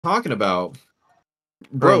talking about?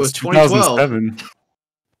 Bro, it's 2007.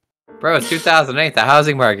 Bro, it's 2008. The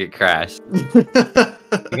housing market crashed. We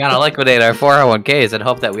gotta liquidate our 401ks and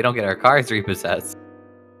hope that we don't get our cars repossessed.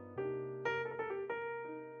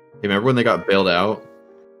 You remember when they got bailed out?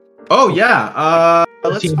 Oh yeah.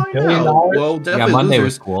 Let's find out. Well, definitely Monday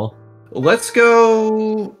losers. was cool. Let's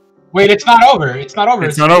go. Wait, it's not over. It's not over.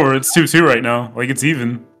 It's not over. It's 2-2 right now. Like, it's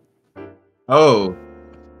even. Oh.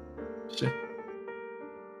 Shit.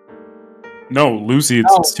 No, Lucy,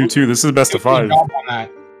 it's 2-2. This is the best of 5.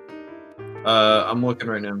 I'm looking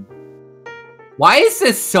right now. Why is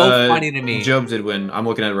this so funny to me? Job did win. I'm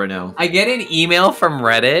looking at it right now. I get an email from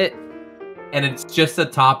Reddit, and it's just a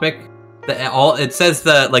topic. It says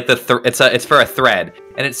it's for a thread,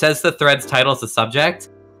 and it says the thread's title is the subject,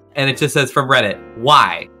 and it just says from Reddit.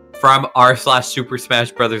 Why? From r/Super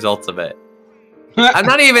Smash Brothers Ultimate. I'm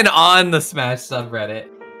not even on the Smash subreddit.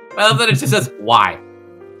 I love that it just says why.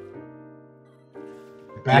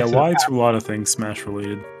 Yeah, why to a lot of things Smash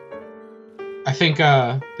related. I think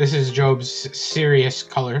this is Job's serious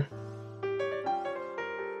color.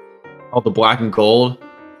 Oh, the black and gold.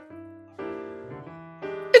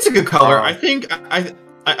 It's a good color. I think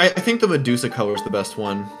the Medusa color is the best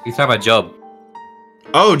one. He's talking about Job.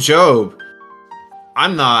 Oh, Job.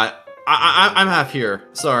 I'm not. I'm half here.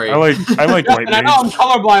 Sorry. I like white mage. I know I'm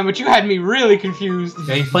colorblind, but you had me really confused.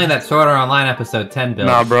 Yeah, he's playing that Sword Art Online episode 10 build.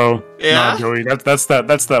 Nah, bro. Yeah. Nah, Joey. That's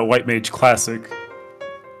that white mage classic.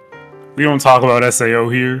 We don't talk about SAO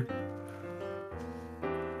here.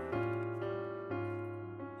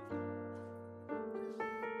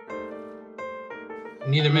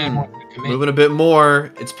 Neither man wants to commit. Moving a bit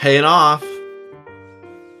more. It's paying off.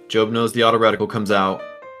 Job knows the auto reticle comes out.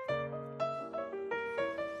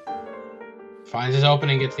 Finds his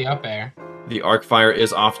opening, gets the up air. The arc fire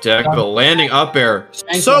is off deck, but landing up air.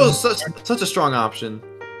 Such a strong option.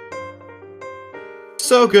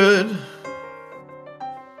 So good.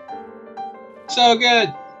 So good.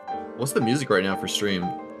 What's the music right now for stream?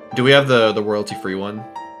 Do we have the royalty free one?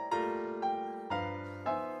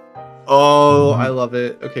 Oh, I love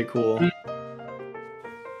it. Okay, cool.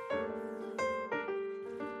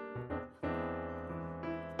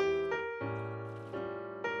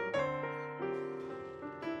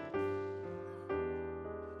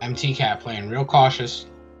 MtKat playing real cautious.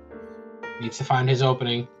 Needs to find his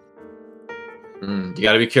opening. You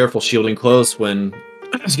gotta be careful shielding close when,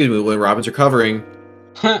 excuse me, when Robin's recovering.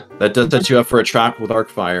 That does set you up for a trap with arc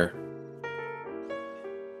fire.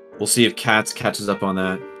 We'll see if Cats catches up on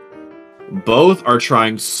that. Both are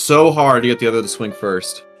trying so hard to get the other to swing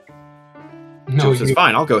first. No, Joe says,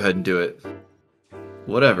 fine, I'll go ahead and do it.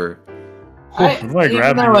 Whatever. I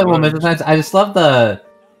just love the...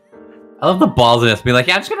 I love the ballsiness. Be like,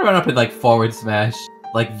 yeah, I'm just gonna run up and like forward smash,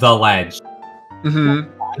 like the ledge.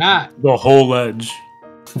 Mm-hmm. Why not? The whole ledge.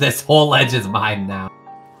 This whole ledge is mine now.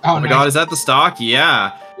 Oh my god, is that the stock?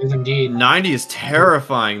 Yeah. It is indeed. 90 is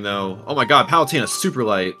terrifying though. Oh my god, Palutaina super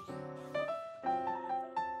light.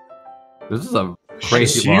 This is a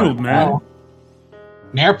crazy shield, man. Oh.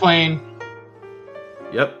 An airplane.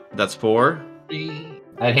 Yep, that's 4.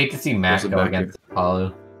 I'd hate to see Matt go against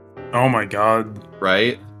Palu. Oh my god.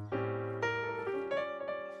 Right?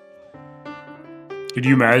 Could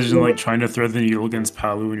you imagine like trying to thread the needle against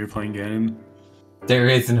Palu when you're playing Ganon? There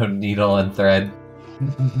is no needle and thread.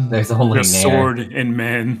 There's only Nair. Sword and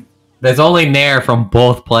man. There's only Nair from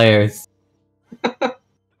both players.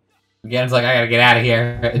 Ganon's like, I gotta get out of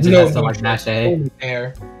here. It just has so much mash A.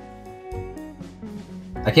 There.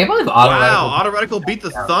 I can't believe Auto Auto Reticle beat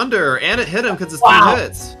the Thunder, and it hit him because it's 3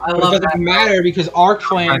 hits. I love it. Doesn't matter because Arc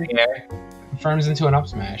Flame confirms into an up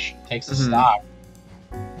smash. Takes the stock.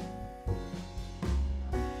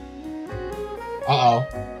 Uh-oh.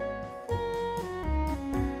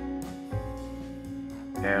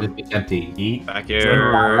 Just be empty. Eat. Back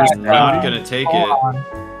air. He's not gonna take it.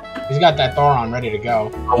 He's got that Thoron ready to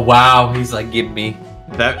go. Oh wow, he's like, give me.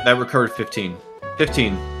 That recovered 15.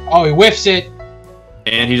 15. Oh, he whiffs it.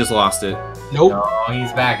 And he just lost it. Nope. No,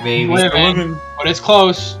 he's back, baby. Living, but it's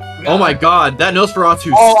close. Oh my god, that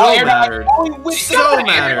Nosferatu so mattered. So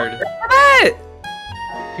mattered.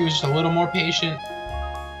 He was just a little more patient.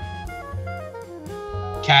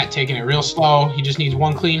 Cat taking it real slow. He just needs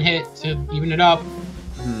one clean hit to even it up.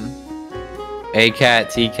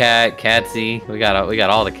 A-Cat, T-Cat, Catsy. We got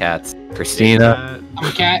all the cats. Christina. I'm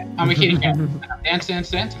a cat. I'm a kitty cat. Dance,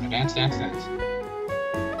 dance, dance. Dance, dance, dance.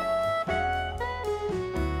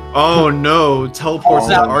 Oh no, teleports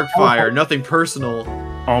to Arcfire. Nothing personal.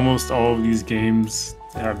 Almost all of these games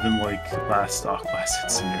have been like last stock, last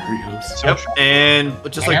hit scenarios. Yep, and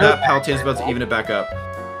just like that, Palutaina's about to even it back up.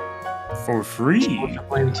 For free.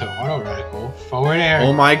 Flame to auto reticle. Forward air.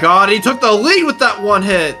 Oh my god, he took the lead with that one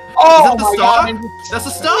hit! Oh Is that the my stop? god! That's a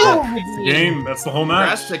stop! It's the game. That's the whole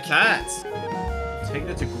match. Congrats to Cats. Taking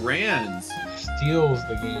it to grands. Steals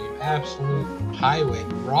the game. Absolute highway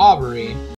robbery.